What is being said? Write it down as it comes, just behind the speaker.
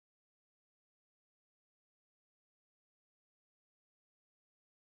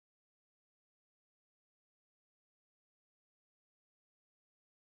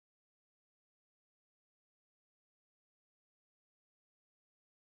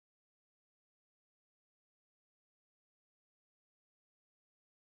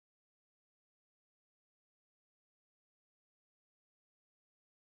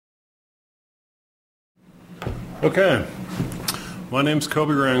Okay, my name's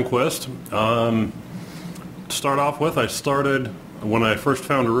Coby Randquist. To start off with, when I first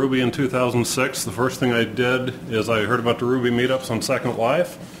found Ruby in 2006, the first thing I did is I heard about the Ruby meetups on Second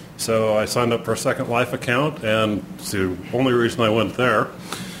Life, so I signed up for a Second Life account, and it's the only reason I went there.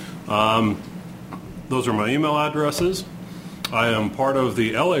 Those are my email addresses. I am part of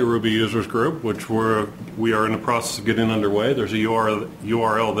the LA Ruby users group, which we are in the process of getting underway. There's a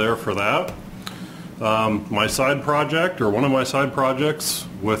URL there for that. My side project, or one of my side projects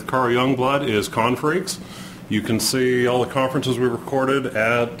with Carl Youngblood, is Confreaks. You can see all the conferences we recorded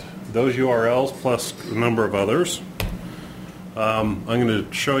at those URLs, plus a number of others. I'm going to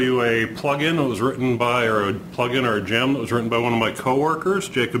show you a plugin that was written by, or a plugin or a gem that was written by one of my coworkers,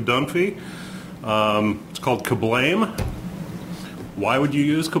 Jacob Dunphy. It's called Kablame. Why would you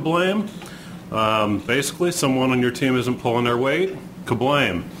use Kablame? Basically, someone on your team isn't pulling their weight.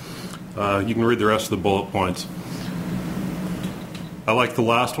 Kablame. You can read the rest of the bullet points. I like the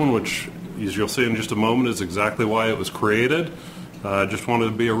last one, which, as you'll see in just a moment, is exactly why it was created. Just wanted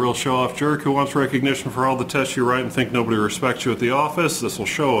to be a real show-off jerk who wants recognition for all the tests you write and think nobody respects you at the office. This will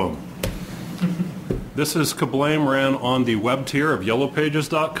show them. This is Kablame, ran on the web tier of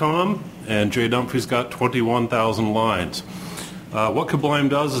yellowpages.com, and Jay Dunphy's got 21,000 lines. What Kablame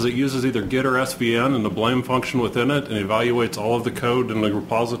does is it uses either Git or SVN and the blame function within it, and evaluates all of the code in the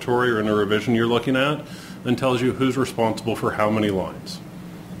repository or in the revision you're looking at, and tells you who's responsible for how many lines.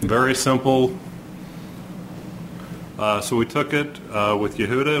 Very simple. So we took it with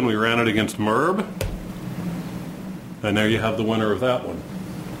Yehuda and we ran it against Merb, and there you have the winner of that one.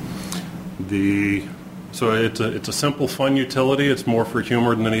 So it's a simple, fun utility. It's more for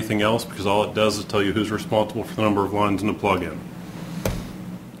humor than anything else, because all it does is tell you who's responsible for the number of lines in the plugin.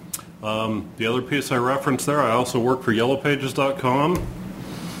 The other piece I referenced there, I also work for yellowpages.com.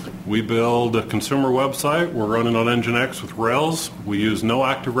 We build a consumer website. We're running on Nginx with Rails. We use no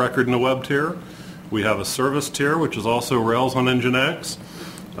active record in the web tier. We have a service tier, which is also Rails on Nginx.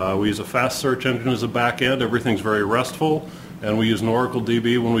 We use a fast search engine as a back end. Everything's very RESTful. And we use an Oracle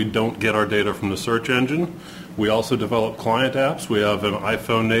DB when we don't get our data from the search engine. We also develop client apps. We have an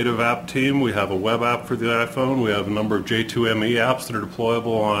iPhone native app team. We have a web app for the iPhone. We have a number of J2ME apps that are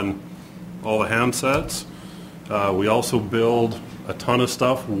deployable on all the handsets. We also build a ton of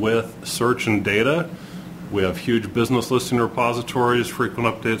stuff with search and data. We have huge business listing repositories, frequent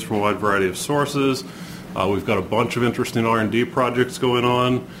updates from a wide variety of sources. We've got a bunch of interesting R&D projects going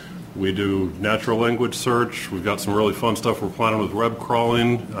on. We do natural language search. We've got some really fun stuff we're planning with web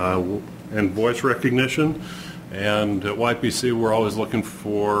crawling and voice recognition. And at YPC, we're always looking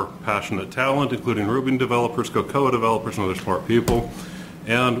for passionate talent, including Ruby developers, Cocoa developers, and other smart people.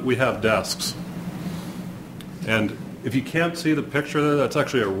 And we have desks. And if you can't see the picture there, that's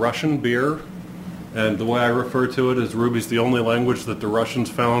actually a Russian beer. And the way I refer to it is Ruby's the only language that the Russians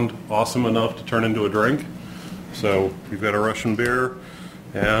found awesome enough to turn into a drink. So you've got a Russian beer.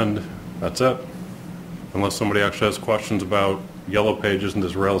 And that's it, unless somebody actually has questions about Yellow Pages and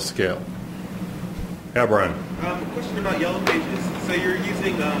this Rails scale. Yeah, Brian. A question about Yellow Pages. So you're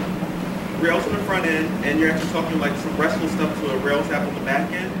using Rails on the front end, and you're actually talking like some RESTful stuff to a Rails app on the back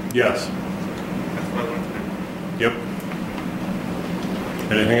end? Yes. That's what I wanted to know. Yep.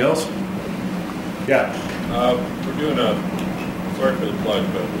 Anything else? Yeah. We're doing sorry for the plug,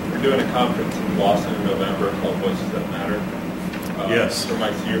 but we're doing a conference in Boston in November called Voices That Matter. Yes. For the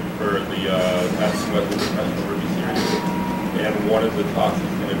Asking About the Professional Ruby series. And one of the talks is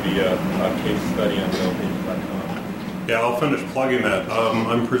going to be a case study on yellowpages.com. Yeah, I'll finish plugging that.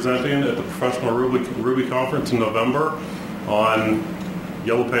 I'm presenting at the Professional Ruby Conference in November on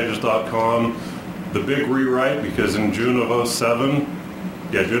yellowpages.com. The big rewrite, because in June of 07,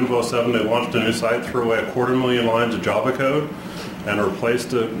 they launched a new site, threw away 250,000 lines of Java code, and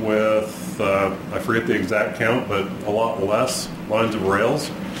replaced it with, I forget the exact count, but a lot less lines of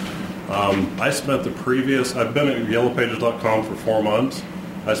Rails. I've been at yellowpages.com for 4 months.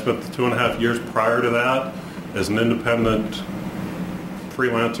 I spent the 2.5 years prior to that as an independent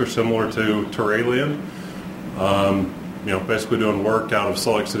freelancer similar to Terralian, basically doing work out of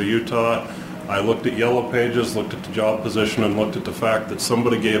Salt Lake City, Utah. I looked at Yellow Pages, looked at the job position, and looked at the fact that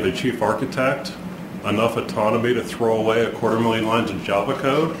somebody gave a chief architect enough autonomy to throw away 250,000 lines of Java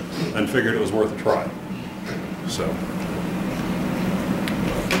code, and figured it was worth a try. So